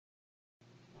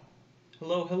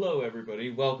Hello,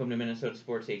 everybody. Welcome to Minnesota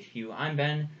Sports HQ. I'm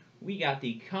Ben. We got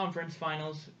the conference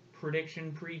finals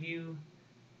prediction preview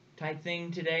type thing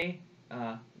today.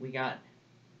 We got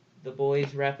the boys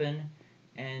repping,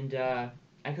 and I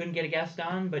couldn't get a guest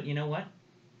on, but you know what?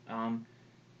 Um,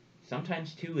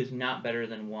 Sometimes two is not better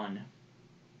than one.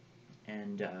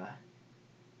 And,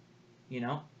 you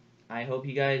know, I hope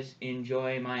you guys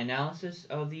enjoy my analysis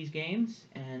of these games,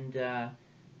 and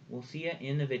we'll see you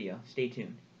in the video. Stay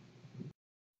tuned.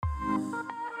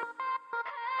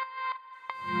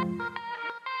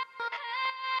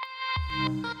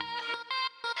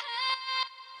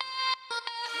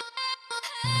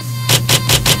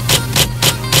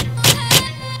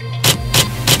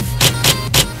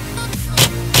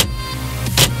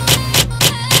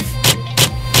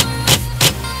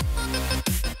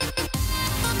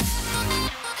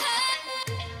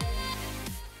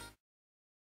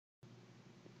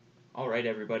 Alright,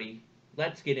 everybody,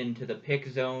 let's get into the pick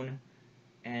zone.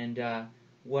 And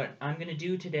what I'm going to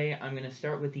do today, I'm going to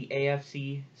start with the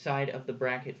AFC side of the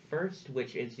bracket first,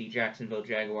 which is the Jacksonville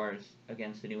Jaguars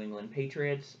against the New England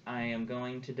Patriots. I am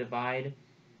going to divide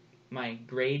my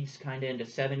grades kind of into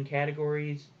 7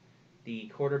 categories: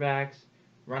 the quarterbacks,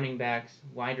 running backs,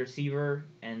 wide receiver,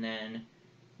 and then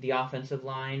the offensive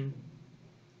line,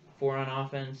 4 on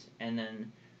offense, and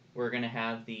then we're going to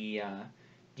have the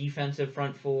defensive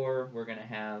front 4, we're going to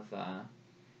have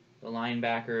the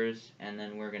linebackers, and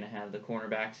then we're going to have the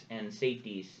cornerbacks and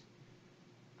safeties.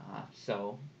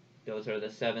 So those are the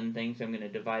 7 things I'm going to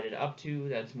divide it up to.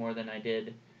 That's more than I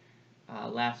did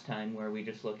last time, where we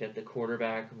just looked at the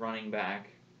quarterback, running back,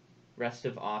 rest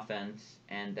of offense,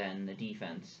 and then the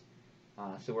defense.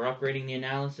 So we're upgrading the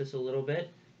analysis a little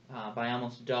bit by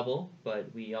almost double,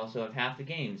 but we also have half the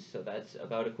games, so that's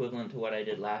about equivalent to what I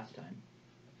did last time.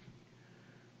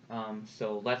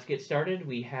 So let's get started.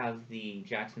 We have the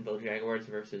Jacksonville Jaguars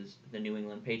versus the New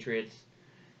England Patriots.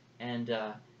 And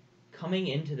coming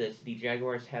into this, the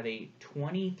Jaguars have a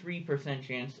 23%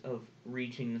 chance of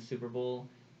reaching the Super Bowl,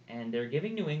 and they're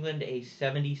giving New England a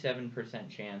 77%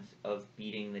 chance of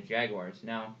beating the Jaguars.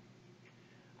 Now,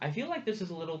 I feel like this is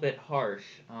a little bit harsh.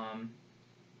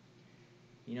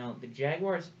 The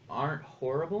Jaguars aren't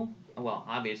horrible. Well,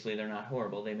 obviously they're not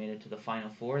horrible. They made it to the Final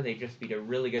Four. They just beat a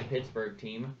really good Pittsburgh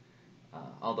team,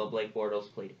 although Blake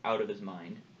Bortles played out of his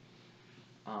mind.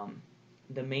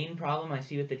 The main problem I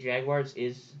see with the Jaguars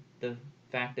is the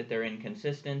fact that they're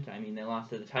inconsistent. I mean, they lost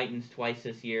to the Titans twice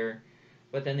this year,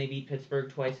 but then they beat Pittsburgh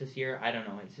twice this year. I don't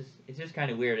know. It's just kind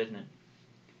of weird, isn't it?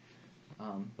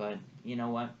 But you know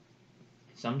what?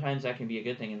 Sometimes that can be a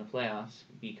good thing in the playoffs,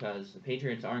 because the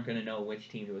Patriots aren't going to know which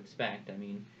team to expect. I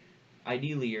mean,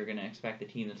 ideally you're going to expect a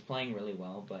team that's playing really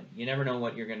well, but you never know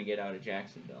what you're going to get out of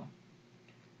Jacksonville.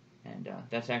 And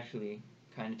that's actually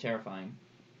kind of terrifying.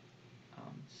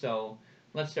 So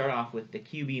let's start off with the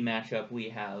QB matchup. We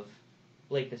have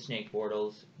Blake the Snake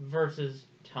Bortles versus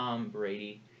Tom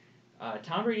Brady.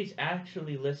 Tom Brady's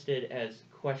actually listed as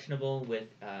questionable with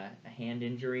a hand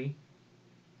injury.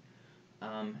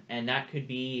 And that could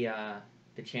be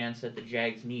the chance that the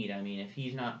Jags need. I mean, if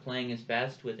he's not playing his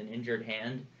best with an injured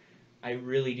hand, I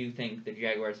really do think the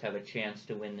Jaguars have a chance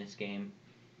to win this game.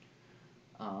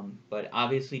 But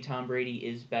obviously Tom Brady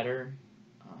is better,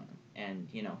 and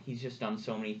he's just done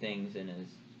so many things in his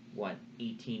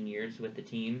 18 years with the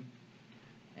team.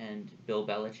 And Bill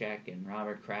Belichick and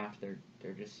Robert Kraft,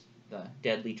 they're just the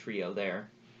deadly trio there.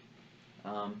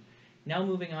 Now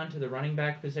moving on to the running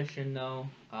back position, though,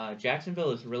 Jacksonville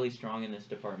is really strong in this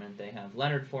department. They have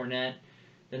Leonard Fournette,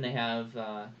 then they have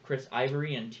Chris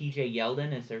Ivory and T.J.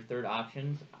 Yeldon as their third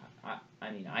options.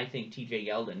 I think T.J.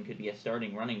 Yeldon could be a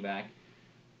starting running back,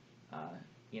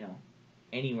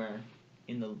 anywhere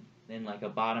in like a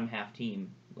bottom half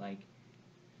team.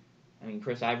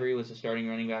 Chris Ivory was a starting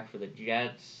running back for the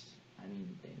Jets.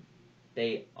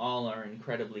 They all are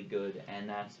incredibly good, and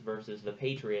that's versus the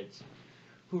Patriots,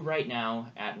 who right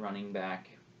now at running back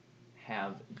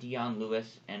have Dion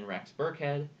Lewis and Rex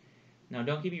Burkhead. Now,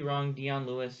 don't get me wrong, Dion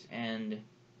Lewis and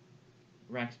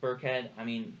Rex Burkhead,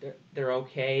 they're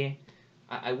okay.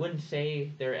 I wouldn't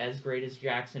say they're as great as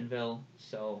Jacksonville,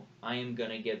 so I am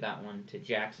going to give that one to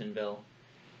Jacksonville.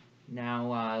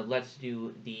 Now, let's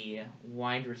do the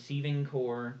wide receiving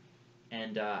core,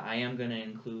 and I am going to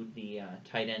include the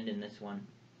tight end in this one.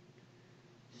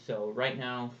 So right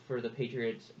now for the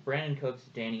Patriots, Brandon Cooks,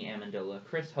 Danny Amendola,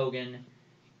 Chris Hogan,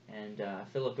 and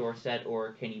Philip Dorsett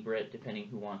or Kenny Britt, depending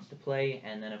who wants to play,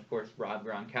 and then of course Rob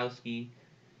Gronkowski.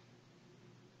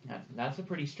 That's a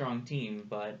pretty strong team,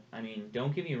 but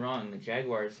don't get me wrong, the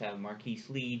Jaguars have Marquise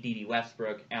Lee, Dede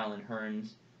Westbrook, Allen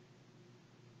Hurns,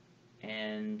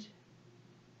 and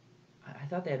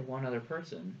thought they had one other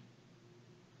person.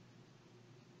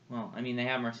 Well, I mean, they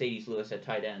have Mercedes Lewis at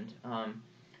tight end.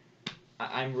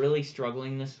 I'm really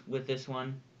struggling with this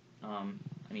one.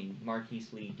 I mean,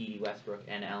 Marquise Lee, Dede Westbrook,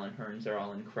 and Allen Hurns are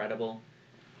all incredible.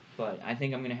 But I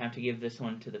think I'm going to have to give this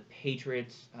one to the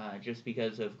Patriots just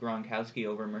because of Gronkowski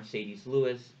over Mercedes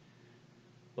Lewis.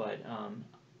 But,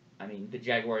 I mean, the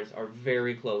Jaguars are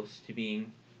very close to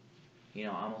being,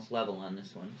 almost level on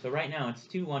this one. So right now it's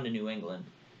 2-1 to New England.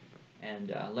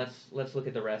 And let's look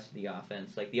at the rest of the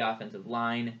offense. Like the offensive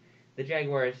line, the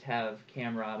Jaguars have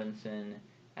Cam Robinson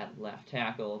at left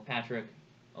tackle, Patrick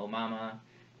Omameh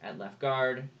at left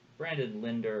guard, Brandon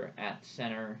Linder at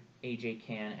center, A.J.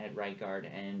 Cann at right guard,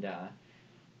 and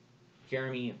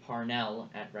Jeremy Parnell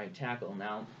at right tackle.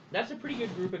 Now, that's a pretty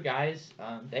good group of guys.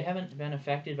 They haven't been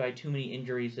affected by too many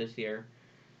injuries this year.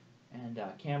 And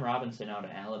Cam Robinson out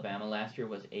of Alabama last year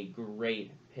was a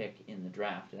great pick in the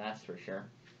draft, that's for sure.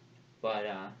 But,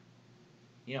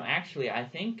 actually, I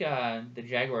think the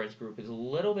Jaguars group is a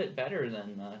little bit better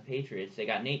than the Patriots. They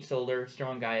got Nate Solder,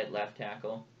 strong guy at left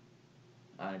tackle.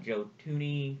 Joe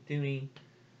Thuney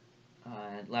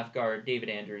at left guard. David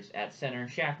Andrews at center.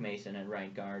 Shaq Mason at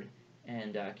right guard.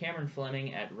 And Cameron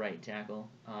Fleming at right tackle.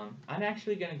 I'm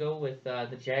actually going to go with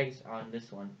the Jags on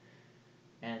this one.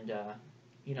 And,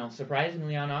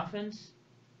 surprisingly on offense,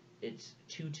 it's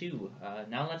 2-2.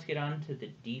 Now let's get on to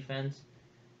the defense.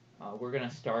 We're going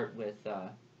to start with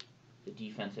the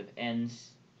defensive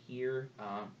ends here.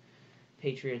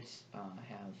 Patriots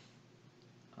have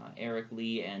Eric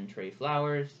Lee and Trey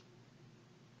Flowers.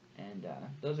 And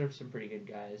those are some pretty good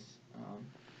guys.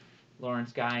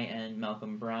 Lawrence Guy and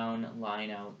Malcolm Brown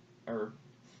line out, or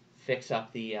fix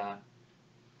up the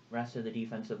rest of the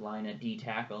defensive line at D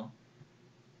tackle.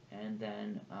 And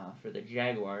then for the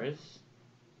Jaguars,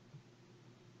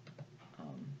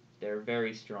 they're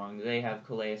very strong. They have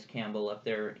Calais Campbell up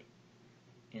there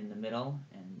in the middle,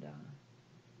 and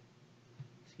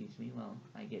excuse me while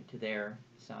I get to their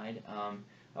side.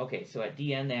 Okay, so at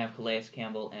DN they have Calais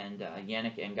Campbell and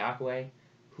Yannick Ngakoue,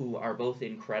 who are both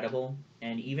incredible,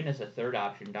 and even as a third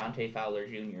option, Dante Fowler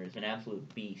Jr. is an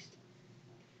absolute beast.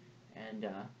 And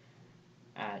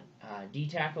at D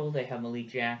tackle they have Malik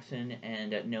Jackson,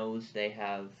 and at nose they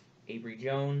have Avery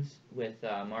Jones with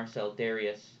Marcel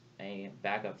Darius, a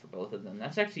backup for both of them.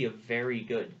 That's actually a very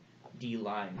good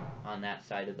D-line on that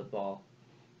side of the ball.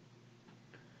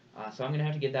 So I'm going to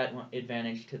have to give that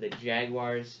advantage to the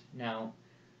Jaguars. Now,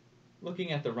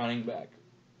 looking at the running backs,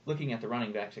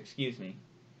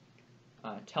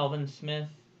 Telvin Smith,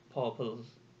 Paul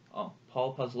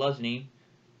Posluszny,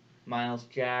 Miles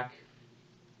Jack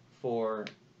for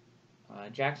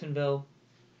Jacksonville,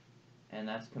 and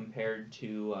that's compared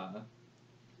to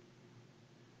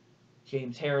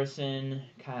James Harrison,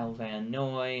 Kyle Van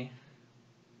Noy,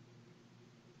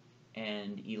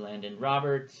 and Elandon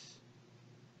Roberts.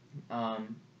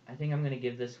 I think I'm going to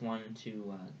give this one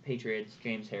to Patriots.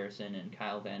 James Harrison and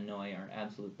Kyle Van Noy are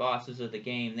absolute bosses of the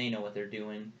game. They know what they're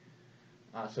doing.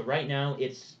 So right now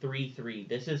it's 3-3.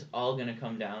 This is all going to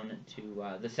come down to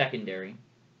the secondary.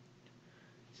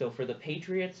 So for the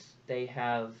Patriots, they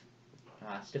have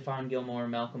Stephon Gilmore,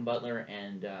 Malcolm Butler,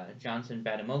 and Johnson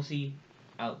Batamosi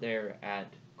out there at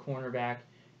cornerback.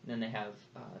 And then they have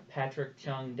Patrick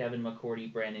Chung, Devin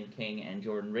McCourty, Brandon King, and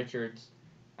Jordan Richards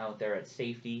out there at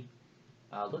safety.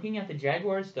 Looking at the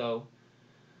Jaguars, though,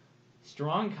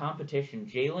 strong competition.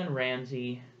 Jalen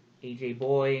Ramsey, A.J.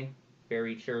 Boy,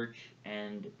 Barry Church,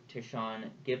 and Tishon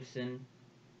Gibson.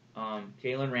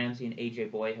 Jalen Ramsey and A.J.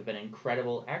 Boy have been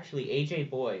incredible. Actually, A.J.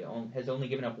 Boy has only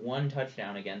given up one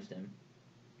touchdown against him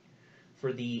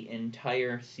for the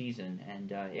entire season.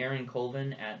 And Aaron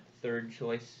Colvin at third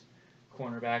choice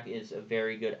cornerback is a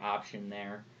very good option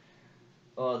there.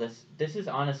 Oh, this is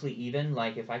honestly even.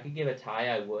 Like, if I could give a tie,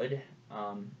 I would.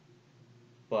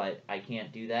 But I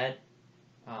can't do that.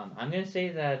 I'm going to say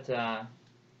that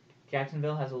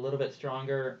Jacksonville has a little bit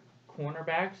stronger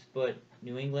cornerbacks, but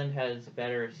New England has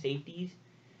better safeties.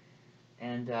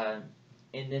 And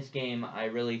in this game, I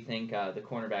really think the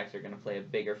cornerbacks are going to play a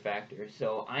bigger factor.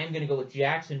 So I'm going to go with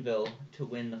Jacksonville to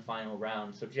win the final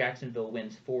round. So Jacksonville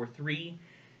wins 4-3,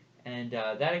 and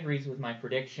that agrees with my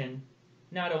prediction.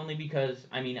 Not only because,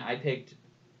 I picked,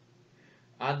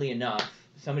 oddly enough,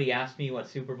 somebody asked me what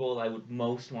Super Bowl I would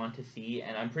most want to see,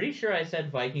 and I'm pretty sure I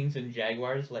said Vikings and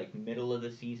Jaguars, like middle of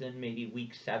the season, maybe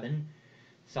week 7,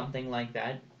 something like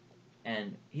that.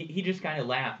 And he just kind of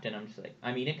laughed, and I'm just like,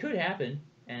 it could happen,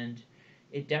 and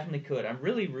it definitely could. I'm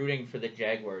really rooting for the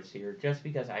Jaguars here, just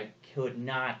because I could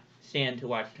not stand to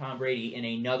watch Tom Brady in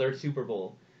another Super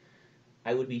Bowl.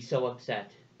 I would be so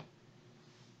upset.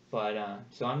 But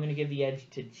so I'm going to give the edge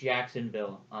to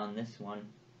Jacksonville on this one.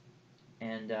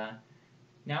 And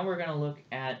now we're going to look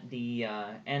at the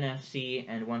NFC,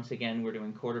 and once again we're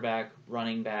doing quarterback,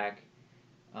 running back,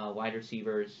 wide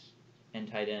receivers,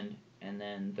 and tight end, and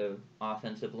then the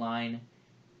offensive line,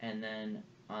 and then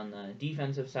on the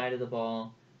defensive side of the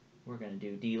ball, we're going to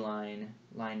do D-line,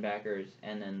 linebackers,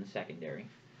 and then the secondary.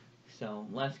 So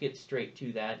let's get straight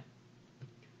to that.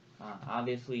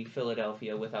 Obviously,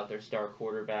 Philadelphia without their star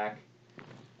quarterback.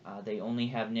 They only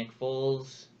have Nick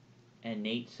Foles and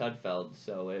Nate Sudfeld.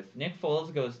 So if Nick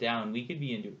Foles goes down, we could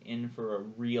be in for a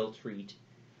real treat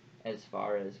as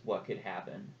far as what could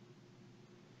happen.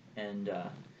 And,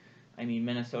 I mean,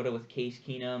 Minnesota with Case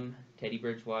Keenum, Teddy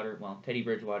Bridgewater. Well, Teddy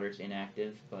Bridgewater's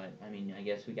inactive, but, I mean, I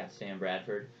guess we got Sam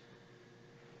Bradford.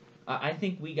 I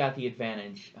think we got the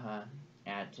advantage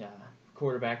at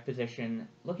quarterback position.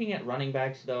 Looking at running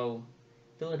backs, though,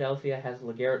 Philadelphia has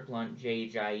LeGarrette Blount, Jay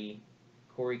Ajayi,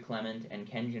 Corey Clement, and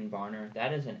Kenjon Barner.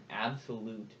 That is an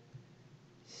absolute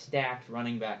stacked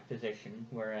running back position.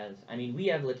 Whereas, I mean, we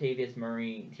have Latavius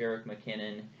Murray, Jerick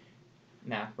McKinnon,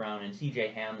 Mac Brown, and C.J.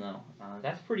 Ham, though.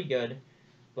 That's pretty good,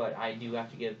 but I do have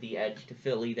to give the edge to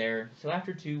Philly there. So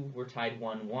after two, we're tied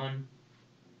 1-1.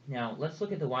 Now, let's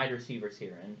look at the wide receivers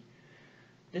here. And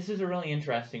this is a really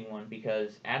interesting one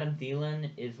because Adam Thielen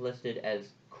is listed as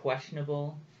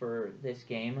questionable for this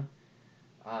game.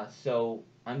 So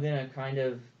I'm going to kind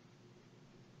of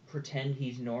pretend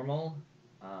he's normal.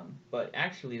 But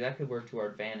actually, that could work to our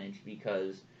advantage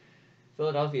because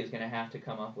Philadelphia is going to have to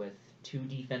come up with two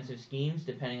defensive schemes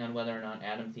depending on whether or not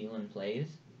Adam Thielen plays.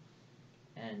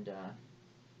 And,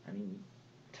 I mean,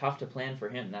 tough to plan for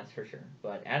him, that's for sure.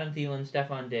 But Adam Thielen,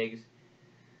 Stephon Diggs,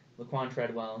 Laquan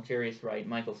Treadwell, Jarius Wright,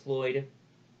 Michael Floyd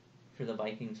for the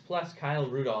Vikings, plus Kyle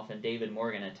Rudolph and David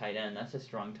Morgan at tight end. That's a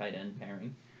strong tight end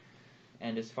pairing.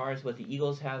 And as far as what the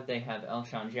Eagles have, they have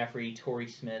Alshon Jeffrey, Torrey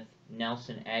Smith,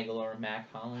 Nelson Aguilar,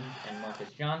 Mac Hollins, and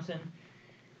Marcus Johnson.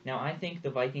 Now, I think the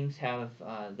Vikings have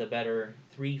the better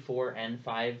 3, 4, and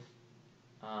 5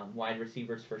 wide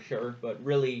receivers for sure, but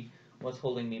really what's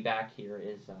holding me back here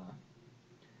is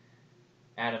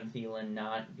Adam Thielen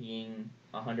not being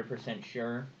 100%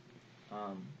 sure.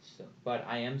 But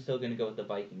I am still going to go with the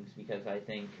Vikings because I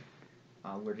think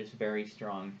we're just very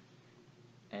strong.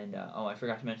 And I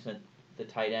forgot to mention that the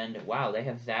tight end. Wow, they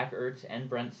have Zach Ertz and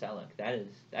Brent Selleck.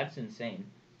 That's insane.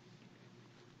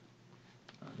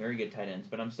 Very good tight ends,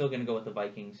 but I'm still going to go with the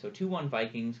Vikings. So 2-1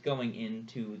 Vikings going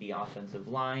into the offensive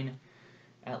line.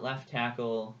 At left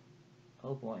tackle,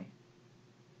 oh boy,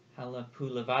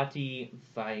 Halapulavati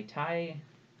Vaitai.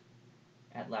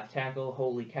 At left tackle,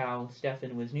 holy cow,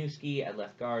 Stefan Wisniewski. At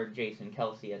left guard, Jason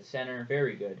Kelsey at center.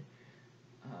 Very good.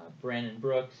 Brandon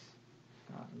Brooks,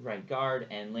 right guard,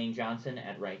 and Lane Johnson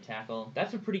at right tackle.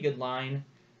 That's a pretty good line.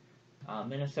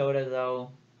 Minnesota, though,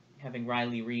 having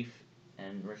Riley Reif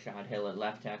and Rashad Hill at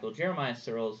left tackle. Jeremiah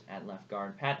Searles at left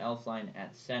guard. Pat Elflein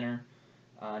at center.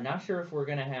 Not sure if we're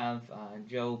going to have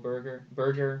Joe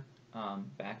Berger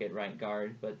back at right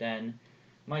guard, but then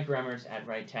Mike Remmers at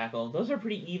right tackle. Those are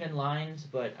pretty even lines,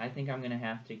 but I think I'm going to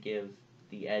have to give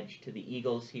the edge to the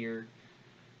Eagles here,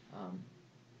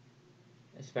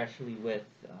 especially with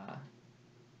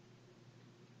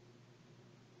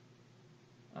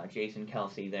Jason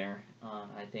Kelsey there.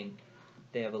 I think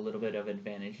they have a little bit of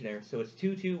advantage there. So it's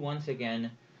 2-2 once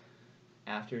again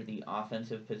after the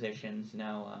offensive positions.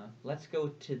 Now let's go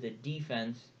to the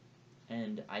defense.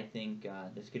 And I think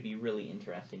this could be really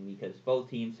interesting because both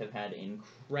teams have had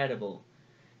incredible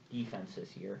defense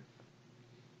this year.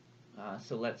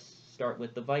 So let's start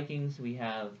with the Vikings. We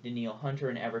have Danielle Hunter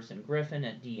and Everson Griffin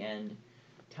at D end,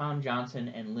 Tom Johnson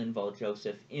and Linval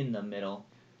Joseph in the middle,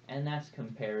 and that's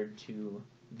compared to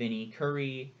Vinny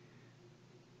Curry,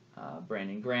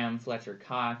 Brandon Graham, Fletcher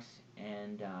Cox,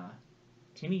 and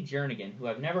Timmy Jernigan, who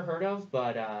I've never heard of,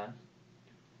 but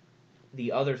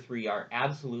the other three are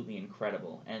absolutely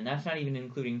incredible. And that's not even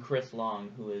including Chris Long,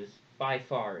 who is by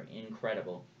far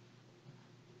incredible.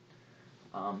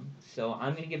 So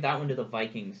I'm going to give that one to the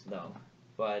Vikings, though.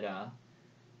 But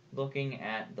looking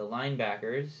at the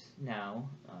linebackers now,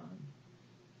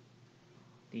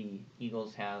 the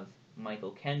Eagles have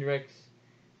Michael Kendricks,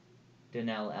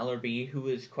 Donnell Ellerbe, who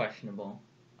is questionable,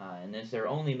 and is their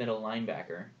only middle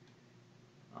linebacker,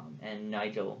 and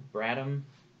Nigel Bradham.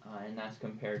 And that's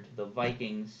compared to the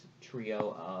Vikings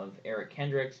trio of Eric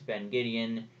Kendricks, Ben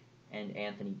Gideon, and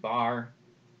Anthony Barr.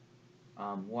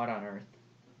 What on earth?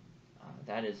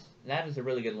 That is a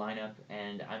really good lineup,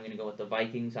 and I'm going to go with the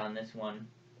Vikings on this one.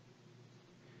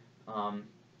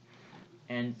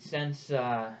 And since,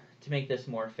 to make this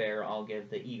more fair, I'll give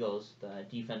the Eagles the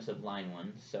defensive line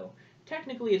one. So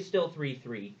technically it's still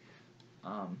 3-3,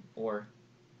 or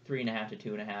 3.5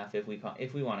 to 2.5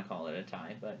 if we want to call it a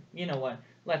tie. But you know what?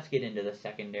 Let's get into the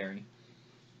secondary.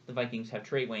 The Vikings have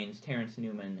Trey Waynes, Terrence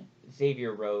Newman,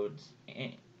 Xavier Rhodes.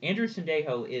 Andrew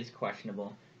Sendejo is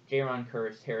questionable. Jaron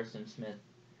Curse, Harrison Smith,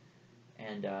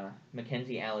 and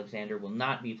Mackenzie Alexander will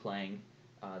not be playing.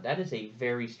 That is a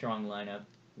very strong lineup.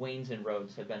 Waynes and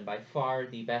Rhodes have been by far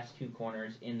the best two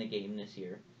corners in the game this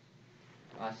year.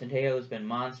 Sendejo has been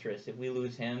monstrous. If we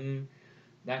lose him,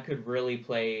 that could really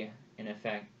play an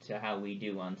effect to how we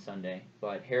do on Sunday.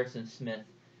 But Harrison Smith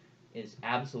is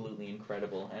absolutely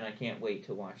incredible, and I can't wait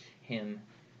to watch him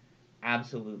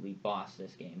absolutely boss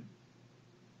this game.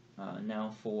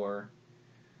 Now for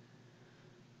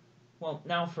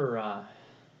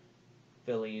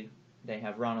Philly, they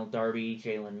have Ronald Darby,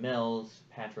 Jalen Mills,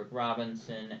 Patrick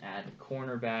Robinson at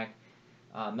cornerback,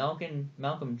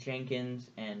 Malcolm Jenkins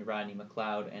and Rodney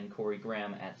McLeod and Corey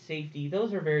Graham at safety.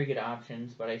 Those are very good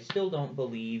options, but I still don't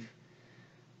believe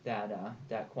that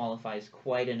that qualifies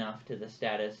quite enough to the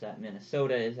status that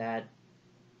Minnesota is at.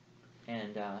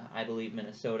 And I believe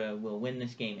Minnesota will win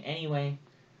this game anyway.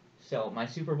 So my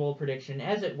Super Bowl prediction,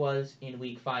 as it was in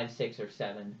Week 5, 6, or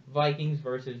 7, Vikings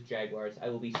versus Jaguars. I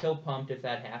will be so pumped if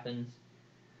that happens.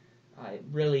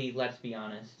 Really, let's be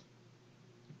honest.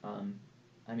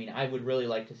 I would really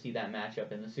like to see that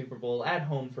matchup in the Super Bowl at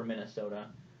home for Minnesota.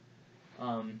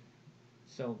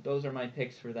 So those are my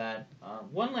picks for that.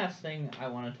 One last thing I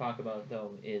want to talk about,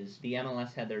 though, is the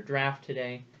MLS had their draft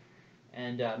today,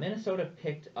 and Minnesota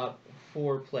picked up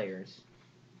 4 players.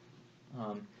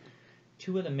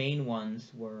 2 of the main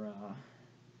ones were,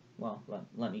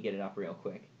 let me get it up real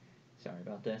quick. Sorry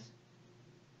about this.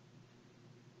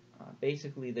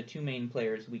 Basically, the 2 main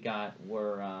players we got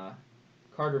were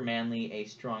Carter Manley, a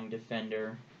strong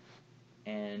defender,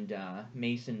 and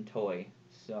Mason Toy.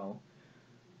 So,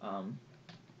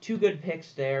 2 good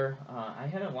picks there. I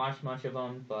haven't watched much of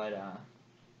them, but,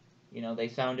 they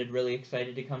sounded really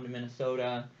excited to come to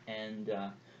Minnesota, and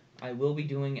I will be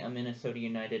doing a Minnesota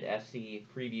United FC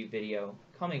preview video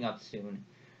coming up soon.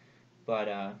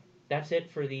 But that's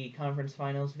it for the conference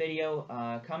finals video.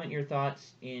 Comment your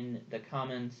thoughts in the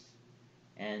comments,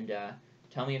 and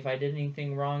tell me if I did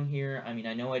anything wrong here. I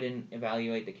know I didn't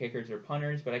evaluate the kickers or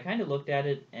punters, but I kind of looked at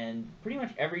it, and pretty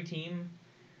much every team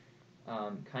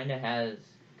kind of has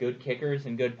good kickers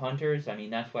and good punters.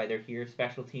 That's why they're here.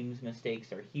 Special teams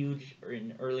mistakes are huge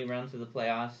in early rounds of the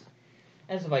playoffs,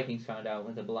 as the Vikings found out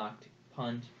with a blocked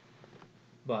punt.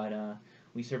 But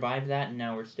we survived that, and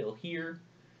now we're still here.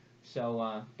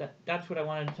 So that's what I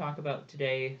wanted to talk about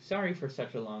today. Sorry for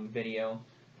such a long video,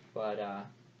 but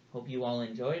hope you all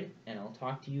enjoyed, and I'll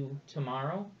talk to you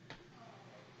tomorrow.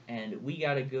 And we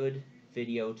got a good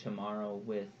video tomorrow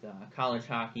with college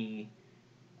hockey.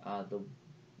 The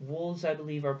Wolves, I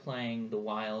believe, are playing the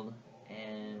Wild,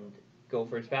 and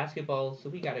Gophers basketball, so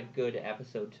we got a good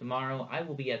episode tomorrow. I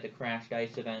will be at the Crashed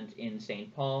Ice event in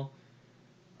St. Paul,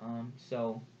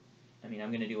 so I'm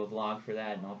going to do a vlog for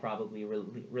that, and I'll probably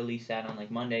release that on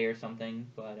Monday or something,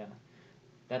 but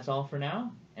that's all for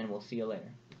now, and we'll see you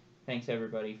later. Thanks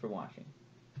everybody for watching.